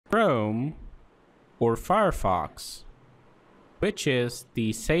Chrome or Firefox? Which is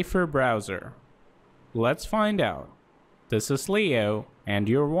the safer browser? Let's find out. This is Leo, and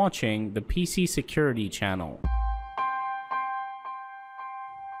you're watching the PC Security channel.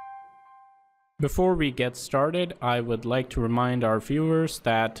 Before we get started, I would like to remind our viewers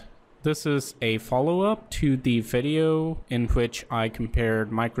that this is a follow-up to the video in which I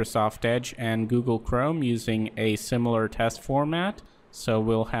compared Microsoft Edge and Google Chrome using a similar test format. So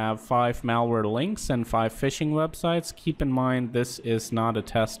we'll have 5 malware links and 5 phishing websites. Keep in mind, this is not a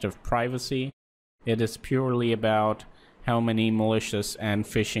test of privacy. It is purely about how many malicious and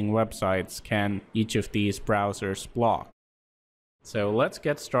phishing websites can each of these browsers block. So let's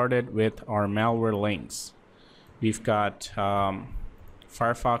get started with our malware links. We've got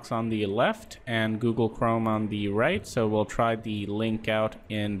Firefox on the left and Google Chrome on the right. So we'll try the link out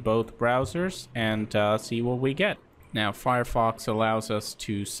in both browsers and see what we get. Now, Firefox allows us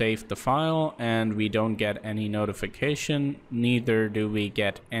to save the file and we don't get any notification, neither do we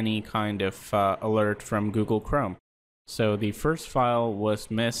get any kind of alert from Google Chrome. So the first file was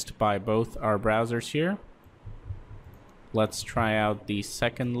missed by both our browsers here. Let's try out the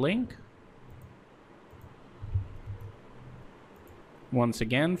second link. Once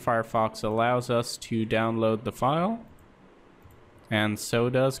again, Firefox allows us to download the file, and so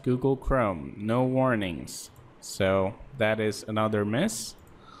does Google Chrome. No warnings. So that is another miss.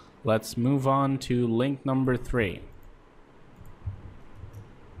 Let's move on to link number 3.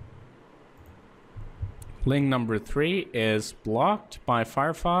 Link number 3 is blocked by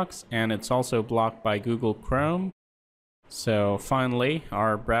Firefox and it's also blocked by Google Chrome. So finally,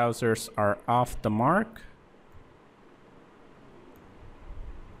 our browsers are off the mark.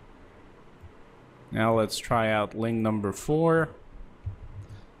 Now let's try out link number 4.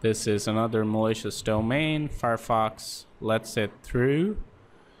 This is another malicious domain. Firefox lets it through.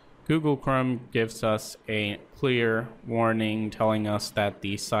 Google Chrome gives us a clear warning telling us that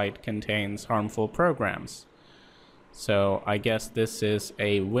the site contains harmful programs. So I guess this is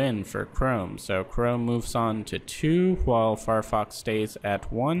a win for Chrome. So Chrome moves on to 2 while Firefox stays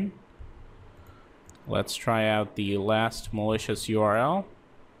at 1. Let's try out the last malicious URL.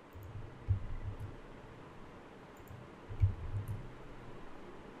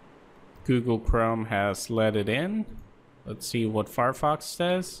 Google Chrome has let it in. Let's see what Firefox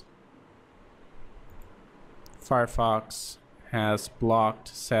says. Firefox has blocked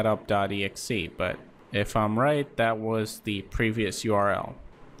setup.exe, but if I'm right, that was the previous URL.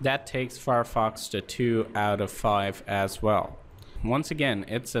 That takes Firefox to 2 out of 5 as well. Once again,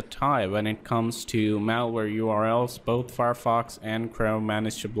 it's a tie when it comes to malware URLs. Both Firefox and Chrome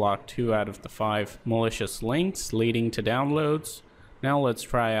managed to block 2 out of the 5 malicious links leading to downloads. Now let's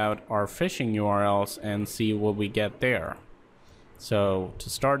try out our phishing URLs and see what we get there. So to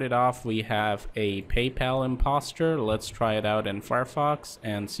start it off, we have a PayPal imposter. Let's try it out in Firefox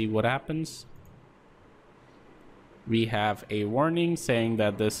and see what happens. We have a warning saying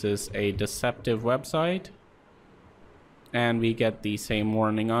that this is a deceptive website. And we get the same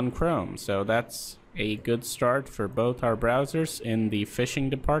warning on Chrome. So that's a good start for both our browsers in the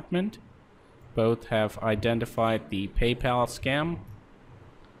phishing department. Both have identified the PayPal scam.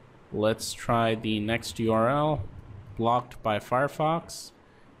 Let's try the next URL, blocked by Firefox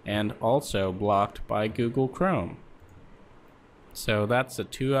and also blocked by Google Chrome. So that's a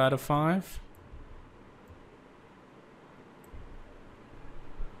 2 out of 5.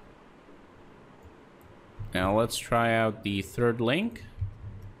 Now let's try out the third link.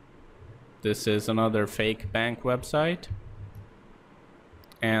 This is another fake bank website.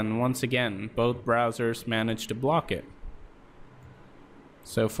 And once again, both browsers managed to block it.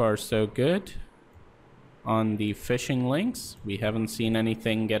 So far, so good. On the phishing links, we haven't seen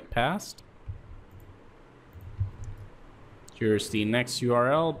anything get passed. Here's the next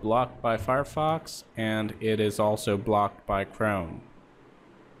URL, blocked by Firefox, and it is also blocked by Chrome.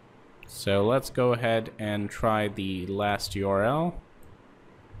 So let's go ahead and try the last URL.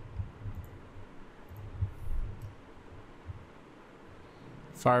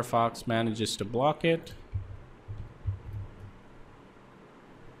 Firefox manages to block it.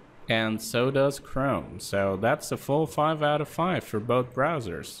 And so does Chrome. So that's a full 5 out of 5 for both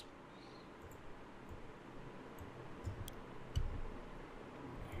browsers.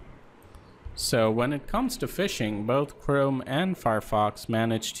 So when it comes to phishing, both Chrome and Firefox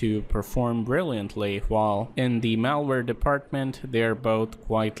manage to perform brilliantly, while in the malware department, they're both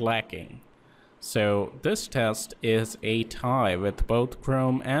quite lacking. So this test is a tie, with both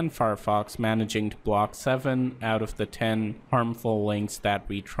Chrome and Firefox managing to block 7 out of the 10 harmful links that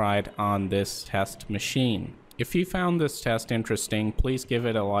we tried on this test machine. If you found this test interesting, please give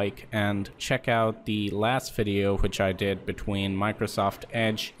it a like and check out the last video which I did between Microsoft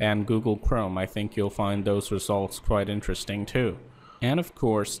Edge and Google Chrome. I think you'll find those results quite interesting too. And of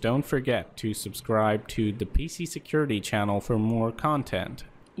course, don't forget to subscribe to the PC Security channel for more content.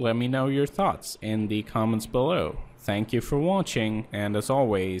 Let me know your thoughts in the comments below. Thank you for watching, and as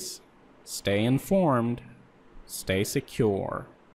always, stay informed, stay secure.